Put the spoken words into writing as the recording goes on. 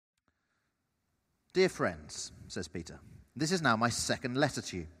Dear friends, says Peter, this is now my second letter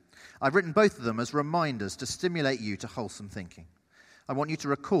to you. I've written both of them as reminders to stimulate you to wholesome thinking. I want you to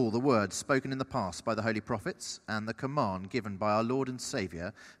recall the words spoken in the past by the holy prophets and the command given by our Lord and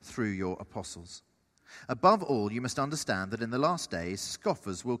Saviour through your apostles. Above all, you must understand that in the last days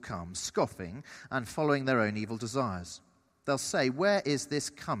scoffers will come, scoffing and following their own evil desires. They'll say, where is this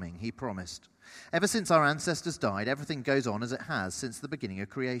coming he promised? Ever since our ancestors died, everything goes on as it has since the beginning of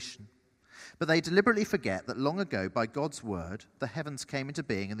creation. But they deliberately forget that long ago, by God's word, the heavens came into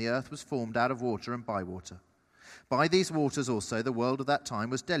being and the earth was formed out of water and by water. By these waters also the world of that time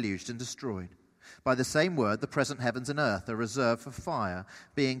was deluged and destroyed. By the same word, the present heavens and earth are reserved for fire,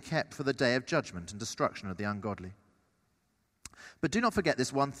 being kept for the day of judgment and destruction of the ungodly. But do not forget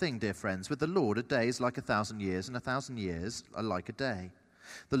this one thing, dear friends. With the Lord, a day is like 1,000 years, and 1,000 years are like a day.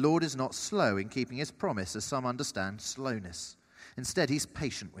 The Lord is not slow in keeping his promise, as some understand slowness. Instead, he's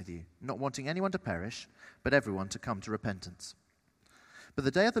patient with you, not wanting anyone to perish, but everyone to come to repentance. But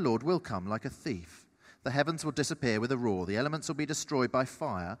the day of the Lord will come like a thief. The heavens will disappear with a roar, the elements will be destroyed by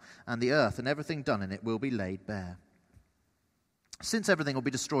fire, and the earth and everything done in it will be laid bare. Since everything will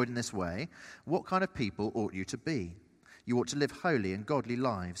be destroyed in this way, what kind of people ought you to be? You ought to live holy and godly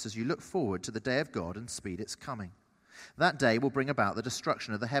lives as you look forward to the day of God and speed its coming. That day will bring about the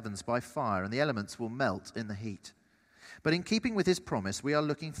destruction of the heavens by fire, and the elements will melt in the heat. But in keeping with his promise, we are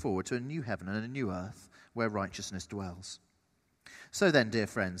looking forward to a new heaven and a new earth where righteousness dwells. So then, dear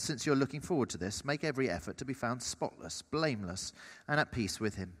friends, since you're looking forward to this, make every effort to be found spotless, blameless, and at peace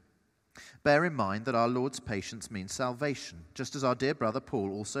with him. Bear in mind that our Lord's patience means salvation, just as our dear brother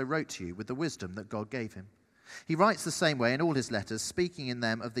Paul also wrote to you with the wisdom that God gave him. He writes the same way in all his letters, speaking in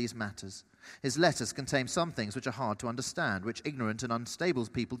them of these matters. His letters contain some things which are hard to understand, which ignorant and unstable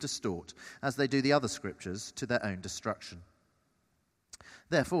people distort, as they do the other scriptures, to their own destruction.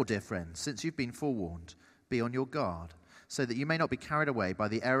 Therefore, dear friends, since you've been forewarned, be on your guard, so that you may not be carried away by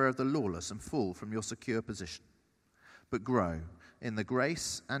the error of the lawless and fall from your secure position, but grow in the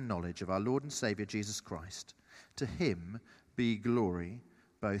grace and knowledge of our Lord and Saviour Jesus Christ. To him be glory,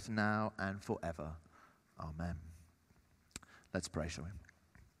 both now and forever. Amen. Let's pray, shall we?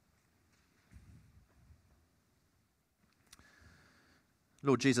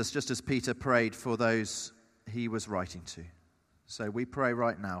 Lord Jesus, just as Peter prayed for those he was writing to, so we pray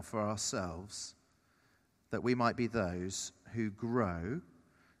right now for ourselves that we might be those who grow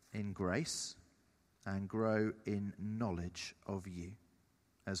in grace and grow in knowledge of you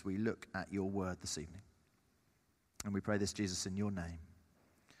as we look at your word this evening. And we pray this, Jesus, in your name.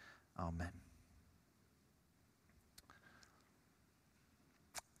 Amen.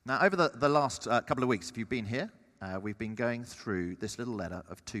 Now, over the last couple of weeks, if you've been here, we've been going through this little letter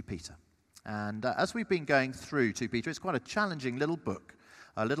of 2 Peter. And as we've been going through 2 Peter, it's quite a challenging little book,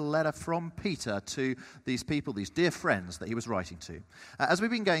 a little letter from Peter to these people, these dear friends that he was writing to. As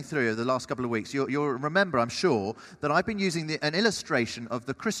we've been going through over the last couple of weeks, you'll remember, I'm sure, that I've been using an illustration of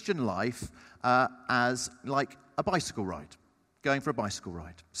the Christian life as like a bicycle ride, going for a bicycle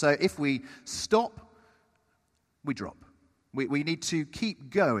ride. So if we stop, we drop. We need to keep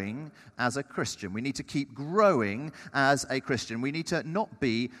going as a Christian. We need to keep growing as a Christian. We need to not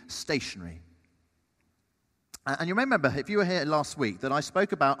be stationary. And you remember, if you were here last week, that I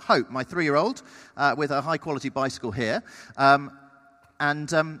spoke about Hope, my 3-year-old, with a high-quality bicycle here. I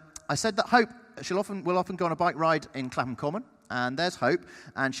said that Hope, will often go on a bike ride in Clapham Common. And there's Hope,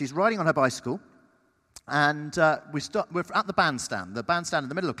 and she's riding on her bicycle. And we're at the bandstand in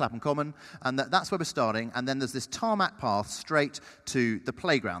the middle of Clapham Common, and that's where we're starting. And then there's this tarmac path straight to the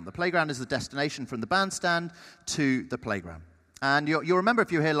playground. The playground is the destination from the bandstand to the playground. And you'll remember,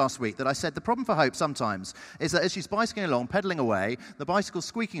 if you were here last week, that I said the problem for Hope sometimes is that as she's bicycling along, pedaling away, the bicycle's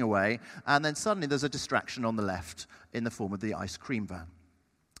squeaking away, and then suddenly there's a distraction on the left in the form of the ice cream van.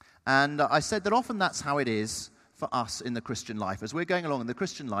 And I said that often that's how it is for us in the Christian life. As we're going along in the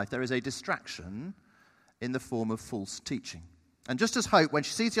Christian life, there is a distraction in the form of false teaching. And just as Hope, when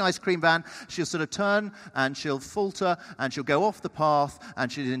she sees the ice cream van, she'll sort of turn and she'll falter and she'll go off the path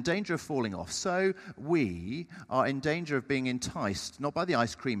and she's in danger of falling off. So we are in danger of being enticed, not by the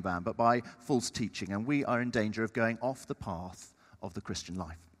ice cream van, but by false teaching. And we are in danger of going off the path of the Christian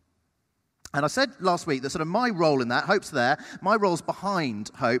life. And I said last week that sort of my role in that, Hope's there, my role's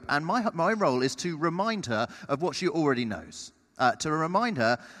behind Hope, and my role is to remind her of what she already knows. To remind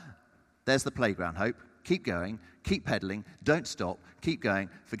her, there's the playground, Hope. Keep going, keep pedaling, don't stop, keep going,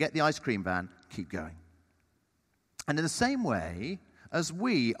 forget the ice cream van, keep going. And in the same way, as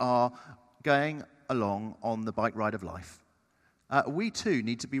we are going along on the bike ride of life, we too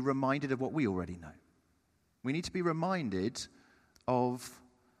need to be reminded of what we already know. We need to be reminded of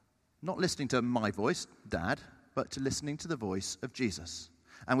Not listening to my voice, Dad, but to listening to the voice of Jesus.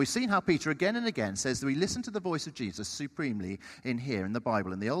 And we've seen how Peter again and again says that we listen to the voice of Jesus supremely in here in the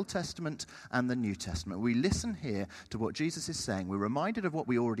Bible, in the Old Testament and the New Testament. We listen here to what Jesus is saying. We're reminded of what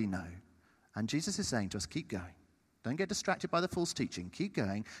we already know. And Jesus is saying to us, keep going. Don't get distracted by the false teaching. Keep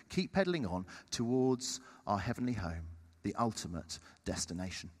going. Keep pedaling on towards our heavenly home, the ultimate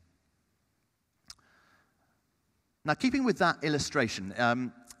destination. Now, keeping with that illustration,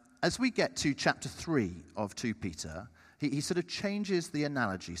 as we get to chapter 3 of 2 Peter, he sort of changes the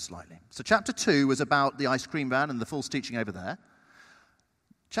analogy slightly. So chapter 2 was about the ice cream van and the false teaching over there.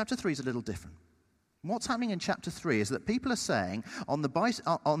 Chapter 3 is a little different. What's happening in chapter 3 is that people are saying, on the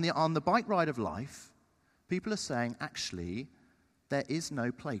bike ride of life, people are saying, actually, there is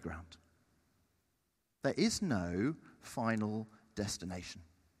no playground. There is no final destination.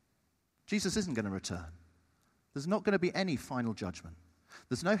 Jesus isn't going to return. There's not going to be any final judgment.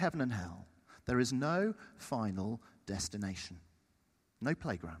 There's no heaven and hell. There is no final destination. No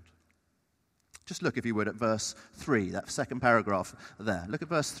playground. Just look, if you would, at verse 3, that second paragraph there. Look at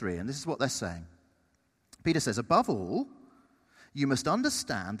verse 3, and this is what they're saying. Peter says, above all, you must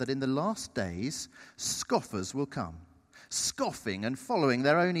understand that in the last days, scoffers will come, scoffing and following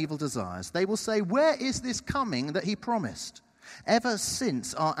their own evil desires. They will say, where is this coming that he promised? Ever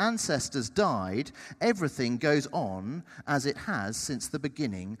since our ancestors died, everything goes on as it has since the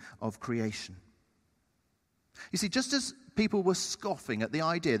beginning of creation. You see, just as people were scoffing at the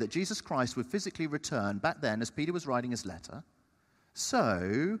idea that Jesus Christ would physically return back then as Peter was writing his letter,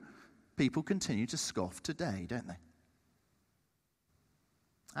 so people continue to scoff today, don't they?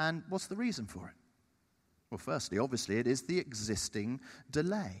 And what's the reason for it? Well, firstly, obviously, it is the existing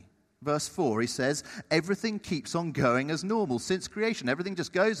delay. Verse 4, he says, everything keeps on going as normal since creation. Everything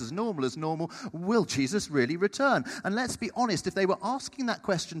just goes as normal. Will Jesus really return? And let's be honest, if they were asking that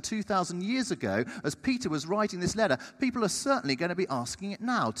question 2,000 years ago, as Peter was writing this letter, people are certainly going to be asking it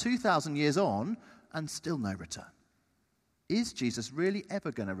now, 2,000 years on, and still no return. Is Jesus really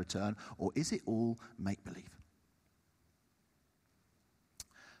ever going to return, or is it all make-believe?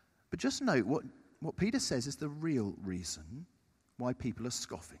 But just note what Peter says is the real reason why people are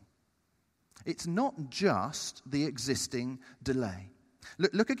scoffing. It's not just the existing delay.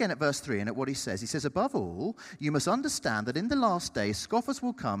 Look again at verse 3 and at what he says. He says, above all, you must understand that in the last days scoffers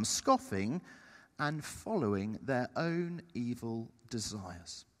will come, scoffing and following their own evil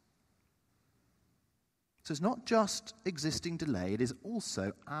desires. So it's not just existing delay, it is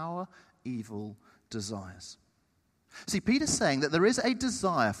also our evil desires. See, Peter's saying that there is a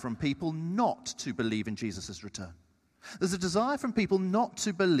desire from people not to believe in Jesus' return. There's a desire from people not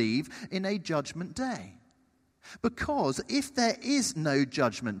to believe in a judgment day. Because if there is no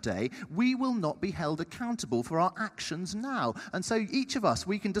judgment day, we will not be held accountable for our actions now. And so each of us,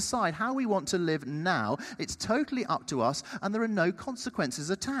 we can decide how we want to live now. It's totally up to us, and there are no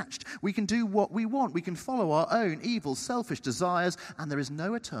consequences attached. We can do what we want. We can follow our own evil, selfish desires, and there is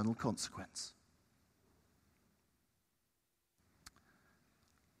no eternal consequence.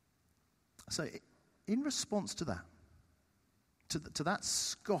 So in response to that, to that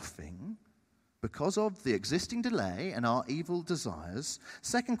scoffing, because of the existing delay and our evil desires,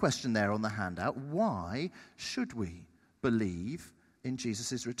 second question there on the handout, why should we believe in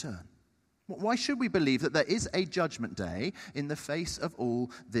Jesus' return? Why should we believe that there is a judgment day in the face of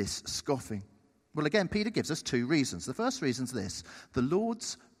all this scoffing? Well, again, Peter gives us two reasons. The first reason is this: the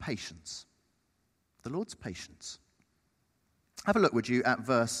Lord's patience. The Lord's patience. Have a look, would you, at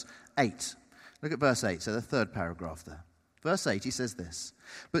verse 8. Look at verse 8, so the third paragraph there. Verse 8, he says this,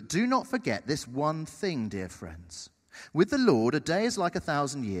 but do not forget this one thing, dear friends. With the Lord, a day is like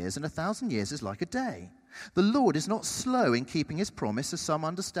 1,000 years, and 1,000 years is like a day. The Lord is not slow in keeping his promise, as some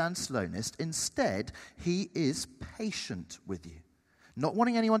understand slowness. Instead, he is patient with you, not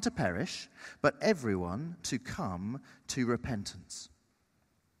wanting anyone to perish, but everyone to come to repentance.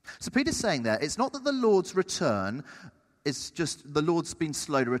 So Peter's saying there, it's not that the Lord's return it's just the Lord's been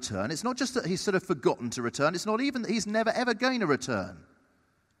slow to return. It's not just that he's sort of forgotten to return. It's not even that he's never, ever going to return.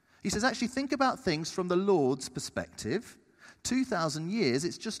 He says, actually, think about things from the Lord's perspective. 2,000 years,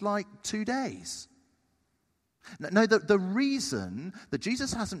 it's just like 2 days. No, the reason that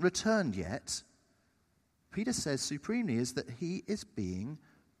Jesus hasn't returned yet, Peter says supremely, is that he is being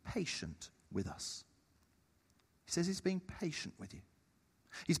patient with us. He says he's being patient with you.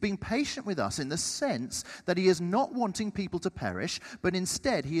 He's being patient with us in the sense that he is not wanting people to perish, but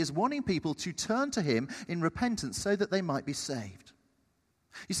instead he is wanting people to turn to him in repentance so that they might be saved.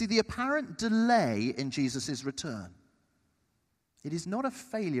 You see, the apparent delay in Jesus' return, it is not a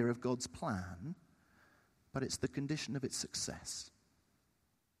failure of God's plan, but it's the condition of its success.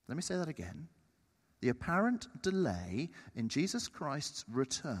 Let me say that again. The apparent delay in Jesus Christ's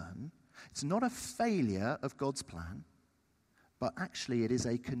return, it's not a failure of God's plan, but actually it is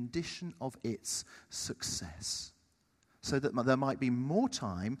a condition of its success, so that there might be more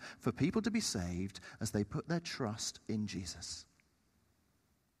time for people to be saved as they put their trust in Jesus.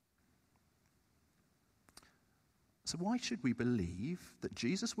 So why should we believe that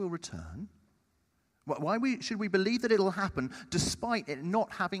Jesus will return? Why should we believe that it will happen despite it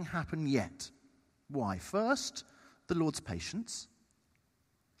not having happened yet? Why? First, the Lord's patience.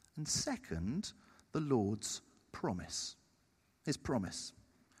 And second, the Lord's promise. His promise.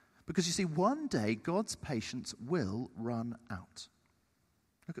 Because you see, one day God's patience will run out.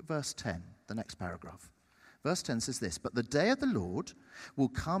 Look at verse 10, the next paragraph. Verse 10 says this, "But the day of the Lord will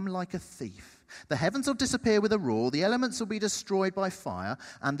come like a thief. The heavens will disappear with a roar, the elements will be destroyed by fire,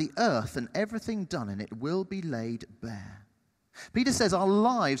 and the earth and everything done in it will be laid bare." Peter says our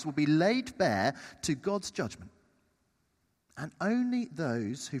lives will be laid bare to God's judgment. And only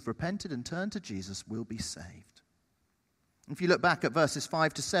those who've repented and turned to Jesus will be saved. If you look back at verses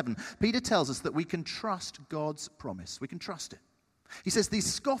 5 to 7, Peter tells us that we can trust God's promise. We can trust it. He says these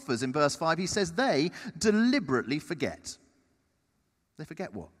scoffers in verse 5, he says they deliberately forget. They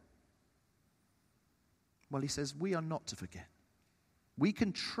forget what? Well, he says we are not to forget. We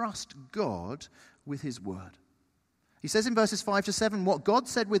can trust God with his word. He says in verses 5 to 7, what God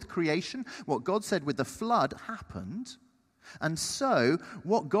said with creation, what God said with the flood happened. And so,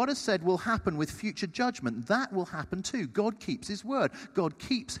 what God has said will happen with future judgment, that will happen too. God keeps his word. God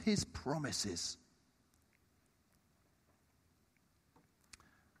keeps his promises.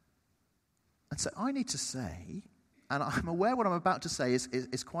 And so I need to say, and I'm aware what I'm about to say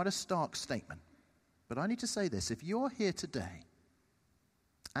is quite a stark statement, but I need to say this. If you're here today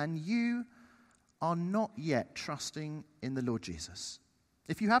and you are not yet trusting in the Lord Jesus,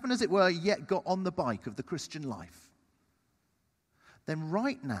 if you haven't, as it were, yet got on the bike of the Christian life, then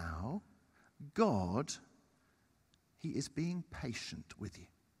right now, God, he is being patient with you.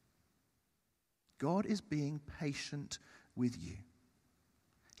 God is being patient with you.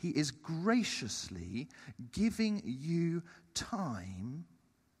 He is graciously giving you time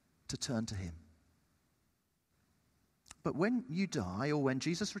to turn to him. But when you die, or when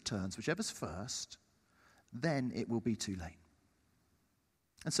Jesus returns, whichever's first, then it will be too late.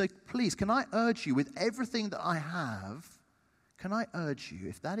 And so please, can I urge you with everything that I have, can I urge you,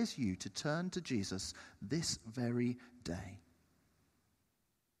 if that is you, to turn to Jesus this very day?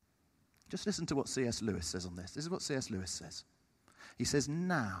 Just listen to what C.S. Lewis says on this. This is what C.S. Lewis says. He says,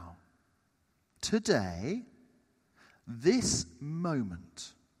 now, today, this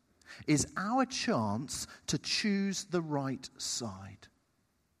moment is our chance to choose the right side.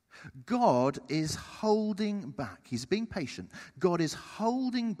 God is holding back. He's being patient. God is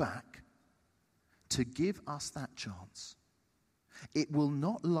holding back to give us that chance. It will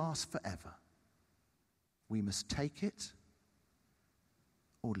not last forever. We must take it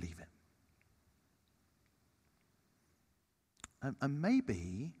or leave it. And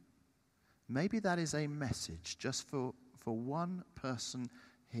maybe that is a message just for one person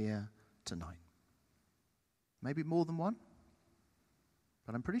here tonight. Maybe more than one,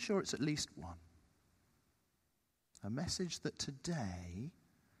 but I'm pretty sure it's at least one. A message that today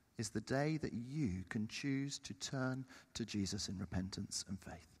is the day that you can choose to turn to Jesus in repentance and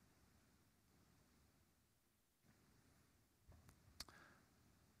faith.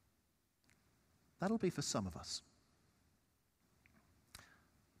 That'll be for some of us.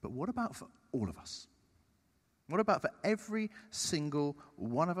 But what about for all of us? What about for every single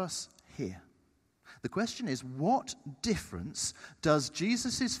one of us here? The question is, what difference does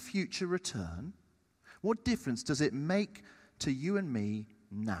Jesus' future return, what difference does it make to you and me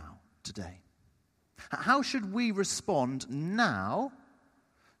now, today? How should we respond now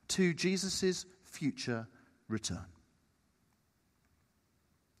to Jesus' future return?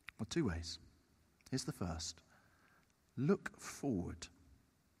 Well, two ways. Here's the first. Look forward.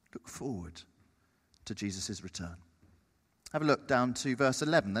 Look forward to Jesus' return. Have a look down to verse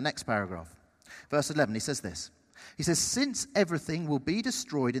 11, the next paragraph. Verse 11, he says this. He says, since everything will be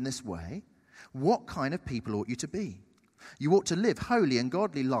destroyed in this way, what kind of people ought you to be? You ought to live holy and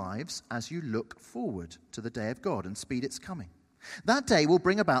godly lives as you look forward to the day of God and speed its coming. That day will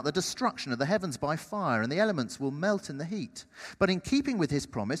bring about the destruction of the heavens by fire, and the elements will melt in the heat. But in keeping with his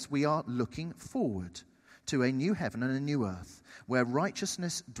promise, we are looking forward to a new heaven and a new earth, where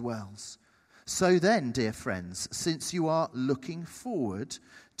righteousness dwells. So then, dear friends, since you are looking forward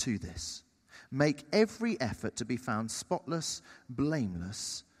to this, make every effort to be found spotless,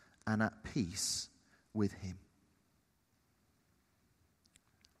 blameless, and at peace with him.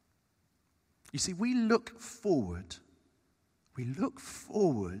 You see, we look forward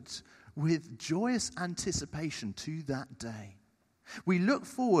with joyous anticipation to that day. We look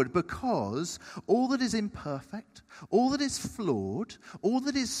forward because all that is imperfect, all that is flawed, all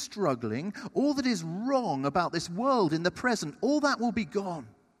that is struggling, all that is wrong about this world in the present, all that will be gone.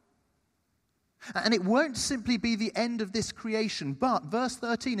 And it won't simply be the end of this creation, but, verse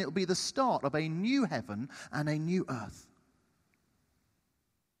 13, it will be the start of a new heaven and a new earth.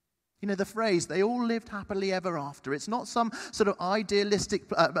 You know, the phrase, they all lived happily ever after. It's not some sort of idealistic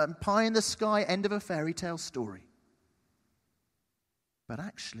pie-in-the-sky end of a fairy tale story. But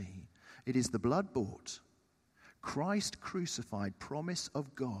actually, it is the blood-bought, Christ-crucified promise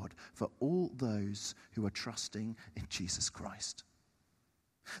of God for all those who are trusting in Jesus Christ.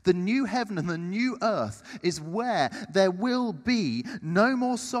 The new heaven and the new earth is where there will be no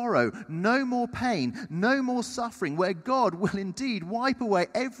more sorrow, no more pain, no more suffering, where God will indeed wipe away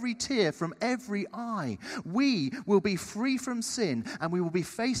every tear from every eye. We will be free from sin and we will be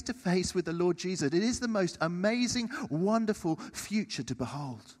face to face with the Lord Jesus. It is the most amazing, wonderful future to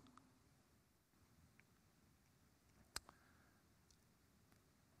behold.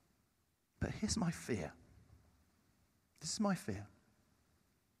 But here's my fear. This is my fear.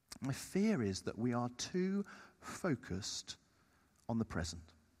 My fear is that we are too focused on the present.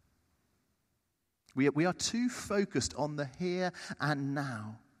 We are too focused on the here and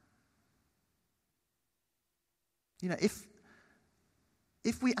now. You know,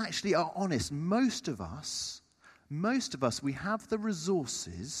 if we actually are honest, most of us, we have the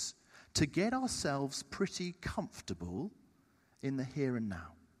resources to get ourselves pretty comfortable in the here and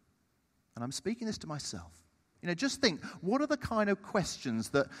now. And I'm speaking this to myself. You know, just think, what are the kind of questions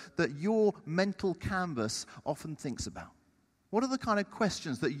that your mental canvas often thinks about? What are the kind of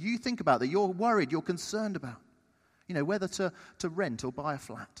questions that you think about, that you're worried, you're concerned about? You know, whether to rent or buy a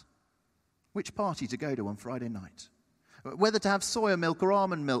flat. Which party to go to on Friday night. Whether to have soya milk or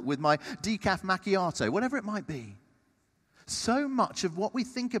almond milk with my decaf macchiato, whatever it might be. So much of what we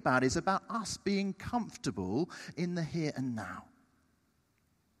think about is about us being comfortable in the here and now.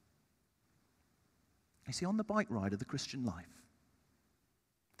 You see, on the bike ride of the Christian life,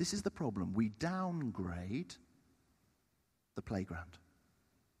 this is the problem. We downgrade the playground.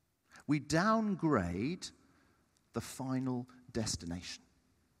 We downgrade the final destination.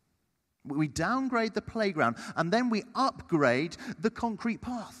 We downgrade the playground, and then we upgrade the concrete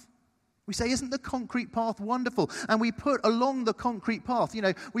path. We say, isn't the concrete path wonderful? And we put along the concrete path, you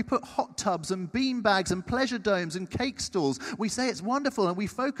know, we put hot tubs and bean bags and pleasure domes and cake stalls. We say it's wonderful, and we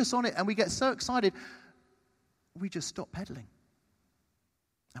focus on it, and we get so excited. We just stop pedaling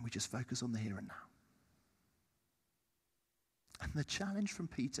and we just focus on the here and now. And the challenge from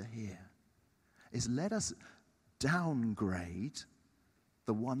Peter here is, let us downgrade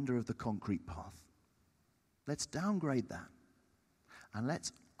the wonder of the concrete path. Let's downgrade that and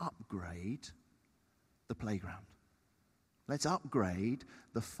let's upgrade the playground. Let's upgrade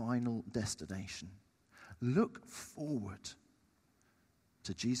the final destination. Look forward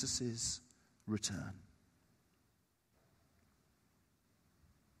to Jesus' return.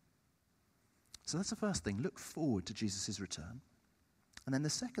 So that's the first thing. Look forward to Jesus' return. And then the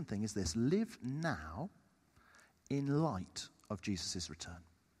second thing is this. Live now in light of Jesus' return.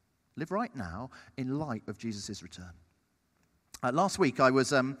 Live right now in light of Jesus' return. Last week I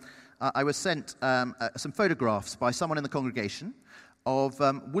was sent some photographs by someone in the congregation of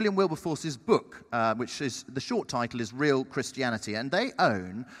William Wilberforce's book, which is, the short title is Real Christianity. And they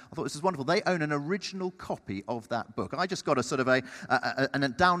own, I thought this was wonderful, they own an original copy of that book. I just got a sort of a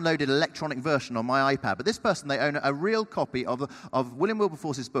downloaded electronic version on my iPad. But this person, they own a real copy of William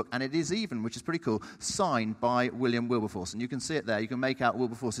Wilberforce's book. And it is even, which is pretty cool, signed by William Wilberforce. And you can see it there. You can make out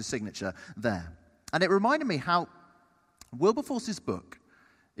Wilberforce's signature there. And it reminded me how Wilberforce's book,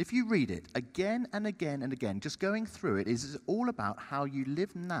 if you read it again and again and again, just going through it, is all about how you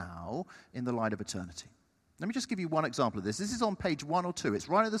live now in the light of eternity. Let me just give you one example of this. This is on page 1 or 2. It's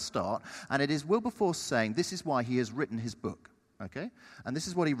right at the start, and it is Wilberforce saying this is why he has written his book. Okay? And this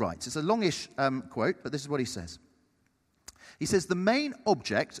is what he writes. It's a longish quote, but this is what he says. He says, the main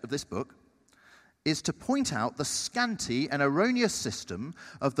object of this book is to point out the scanty and erroneous system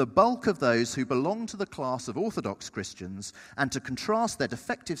of the bulk of those who belong to the class of Orthodox Christians, and to contrast their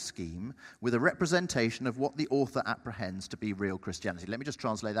defective scheme with a representation of what the author apprehends to be real Christianity. Let me just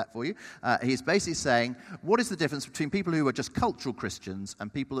translate that for you. He's basically saying, what is the difference between people who are just cultural Christians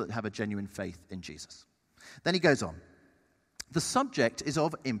and people that have a genuine faith in Jesus? Then he goes on. The subject is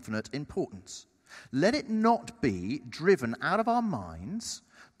of infinite importance. Let it not be driven out of our minds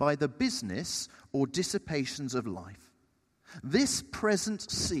by the business or dissipations of life. This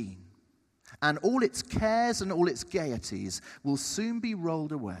present scene and all its cares and all its gaieties will soon be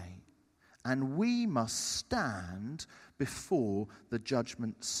rolled away, and we must stand before the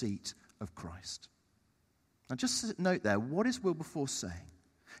judgment seat of Christ. Now just note there, what is Wilberforce saying?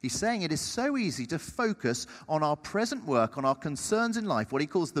 He's saying it is so easy to focus on our present work, on our concerns in life, what he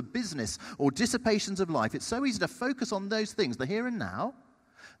calls the business or dissipations of life. It's so easy to focus on those things, the here and now,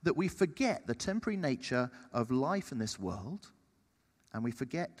 that we forget the temporary nature of life in this world, and we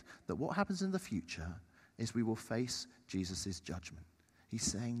forget that what happens in the future is we will face Jesus' judgment. He's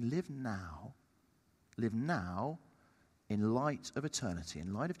saying, live now in light of eternity,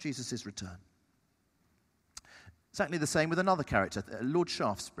 in light of Jesus' return. Exactly the same with another character, Lord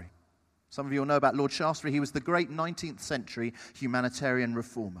Shaftesbury. Some of you will know about Lord Shaftesbury. He was the great 19th century humanitarian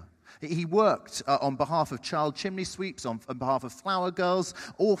reformer. He worked on behalf of child chimney sweeps, on behalf of flower girls,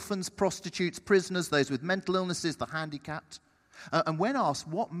 orphans, prostitutes, prisoners, those with mental illnesses, the handicapped. And when asked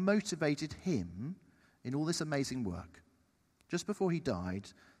what motivated him in all this amazing work, just before he died,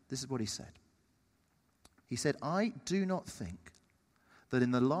 this is what he said. He said, "I do not think that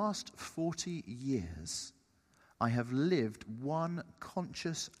in the last 40 years I have lived one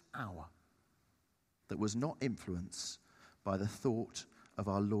conscious hour that was not influenced by the thought of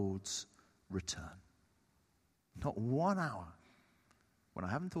our Lord's return." Not 1 hour when I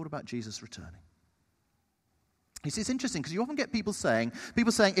haven't thought about Jesus returning. You see, it's interesting because you often get people saying,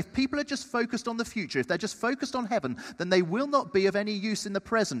 if people are just focused on the future, if they're just focused on heaven, then they will not be of any use in the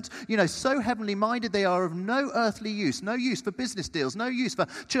present. You know, so heavenly minded they are of no earthly use, no use for business deals, no use for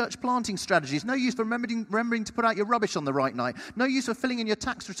church planting strategies, no use for remembering to put out your rubbish on the right night, no use for filling in your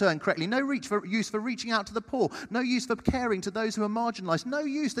tax return correctly, no use for reaching out to the poor, no use for caring to those who are marginalized, no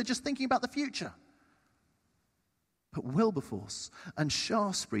use, they're just thinking about the future. But Wilberforce and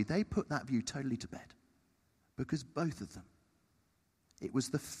Shaftesbury, they put that view totally to bed. Because both of them, it was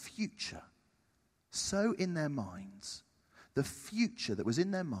the future so in their minds, the future that was in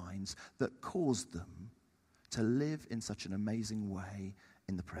their minds that caused them to live in such an amazing way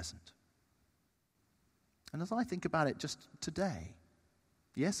in the present. And as I think about it just today,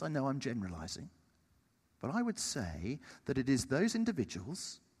 yes, I know I'm generalizing, but I would say that it is those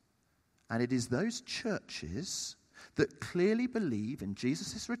individuals and it is those churches that clearly believe in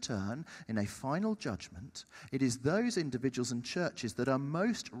Jesus' return in a final judgment. It is those individuals and churches that are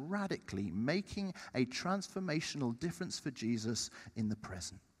most radically making a transformational difference for Jesus in the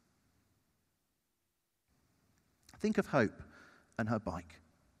present. Think of Hope and her bike.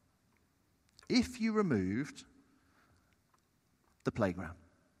 If you removed the playground,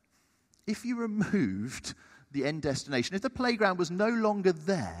 if you removed the end destination, if the playground was no longer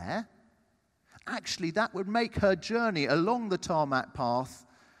there, actually, that would make her journey along the tarmac path,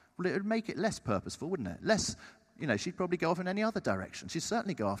 well, it would make it less purposeful, wouldn't it? Less, she'd probably go off in any other direction. She'd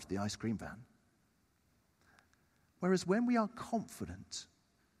certainly go after the ice cream van. Whereas when we are confident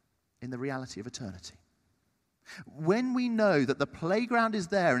in the reality of eternity, when we know that the playground is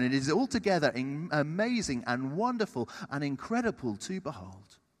there and it is altogether amazing and wonderful and incredible to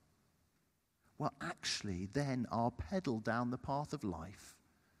behold, well, actually, then our pedal down the path of life,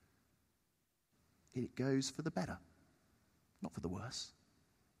 it goes for the better, not for the worse.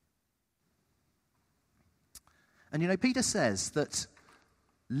 And Peter says that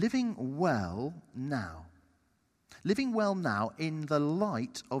living well now in the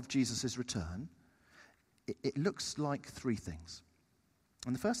light of Jesus' return, it looks like three things.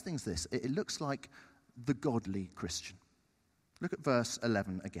 And the first thing is this: it looks like the godly Christian. Look at verse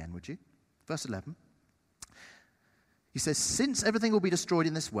 11 again, would you? Verse 11. He says, "Since everything will be destroyed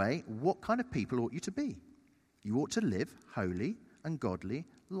in this way, what kind of people ought you to be? You ought to live holy and godly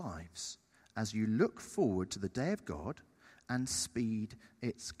lives as you look forward to the day of God and speed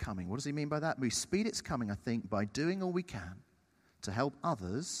its coming." What does he mean by that? We speed its coming, I think, by doing all we can to help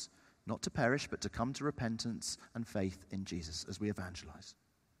others not to perish, but to come to repentance and faith in Jesus as we evangelize.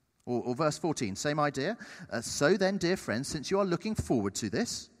 Or verse 14, same idea. "So then, dear friends, since you are looking forward to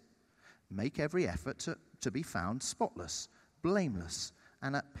this, make every effort to be found spotless, blameless,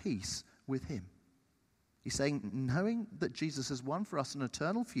 and at peace with him." He's saying, knowing that Jesus has won for us an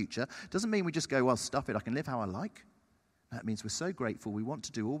eternal future doesn't mean we just go, well, stuff it, I can live how I like. That means we're so grateful we want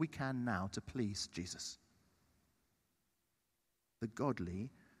to do all we can now to please Jesus. The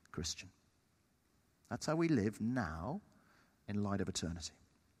godly Christian. That's how we live now in light of eternity.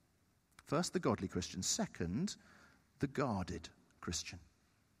 First, the godly Christian. Second, the guarded Christian.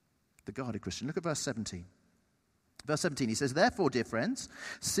 The guarded Christian. Look at verse 17. Verse 17, he says, "Therefore, dear friends,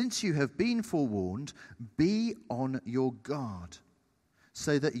 since you have been forewarned, be on your guard,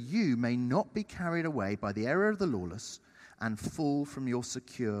 so that you may not be carried away by the error of the lawless, and fall from your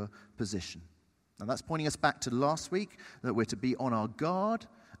secure position. Now that's pointing us back to last week, that we're to be on our guard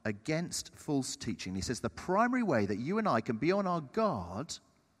against false teaching. He says the primary way that you and I can be on our guard,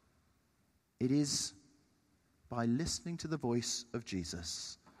 it is by listening to the voice of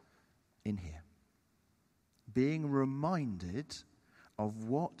Jesus in here. Being reminded of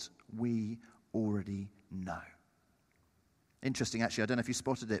what we already know. Interesting, actually, I don't know if you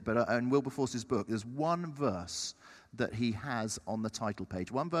spotted it, but in Wilberforce's book, there's one verse that he has on the title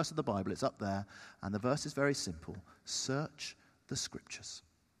page. One verse of the Bible, it's up there, and the verse is very simple. Search the Scriptures.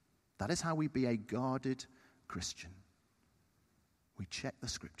 That is how we be a guarded Christian. We check the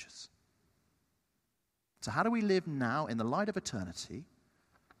Scriptures. So how do we live now in the light of eternity?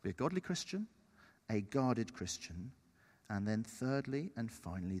 Be a godly Christian, a guarded Christian, and then thirdly and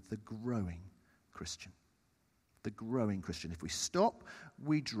finally, the growing Christian. The growing Christian. If we stop,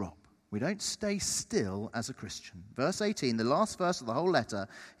 we drop. We don't stay still as a Christian. Verse 18, the last verse of the whole letter,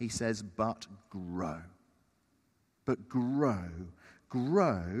 he says, but grow. But grow.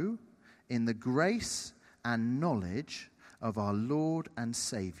 Grow in the grace and knowledge of our Lord and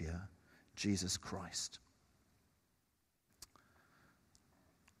Savior, Jesus Christ.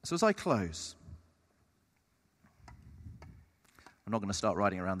 So as I close, I'm not going to start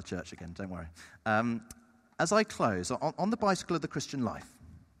riding around the church again, don't worry. As I close, on the bicycle of the Christian life,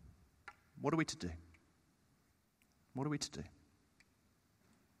 what are we to do? What are we to do?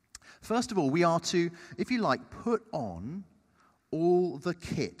 First of all, we are to, if you like, put on all the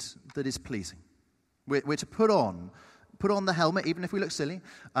kit that is pleasing. We're to put on the helmet, even if we look silly.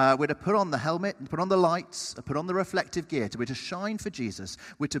 We're to put on the helmet, put on the lights, put on the reflective gear. We're to shine for Jesus.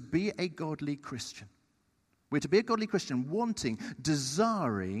 We're to be a godly Christian. We're to be a godly Christian, wanting,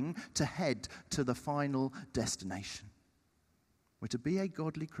 desiring to head to the final destination. We're to be a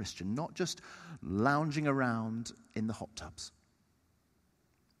godly Christian, not just lounging around in the hot tubs.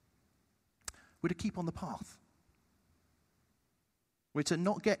 We're to keep on the path. We're to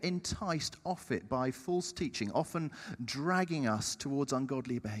not get enticed off it by false teaching, often dragging us towards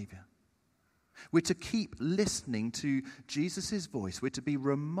ungodly behavior. We're to keep listening to Jesus' voice. We're to be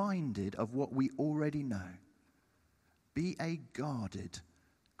reminded of what we already know. Be a guarded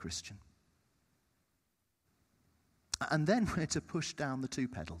Christian. And then we're to push down the two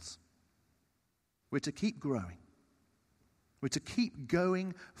pedals. We're to keep growing. We're to keep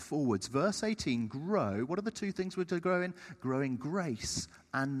going forwards. Verse 18, grow. What are the two things we're to grow in? Growing grace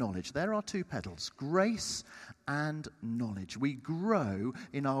and knowledge. There are two pedals, grace and knowledge. We grow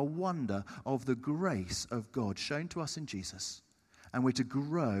in our wonder of the grace of God shown to us in Jesus. And we're to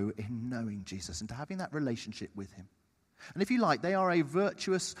grow in knowing Jesus and to having that relationship with him. And if you like, they are a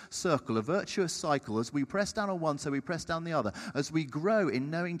virtuous circle, a virtuous cycle. As we press down on one, so we press down the other. As we grow in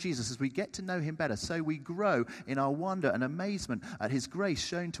knowing Jesus, as we get to know him better, so we grow in our wonder and amazement at his grace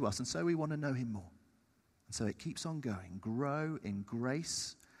shown to us, and so we want to know him more. And so it keeps on going. Grow in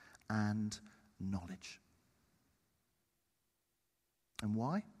grace and knowledge. And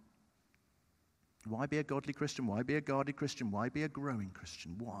why? Why be a godly Christian? Why be a guarded Christian? Why be a growing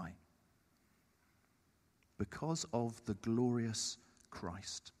Christian? Why? Because of the glorious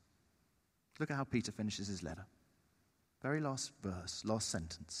Christ. Look at how Peter finishes his letter. Very last verse, last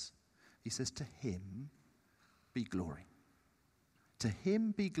sentence. He says, to him be glory. To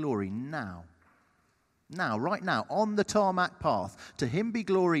him be glory now. Now, right now, on the tarmac path. To him be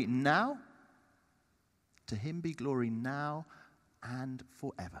glory now. To him be glory now and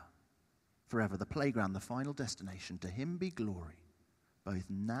forever. Forever, the playground, the final destination. To him be glory, both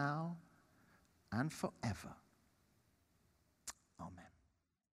now and forever. Amen.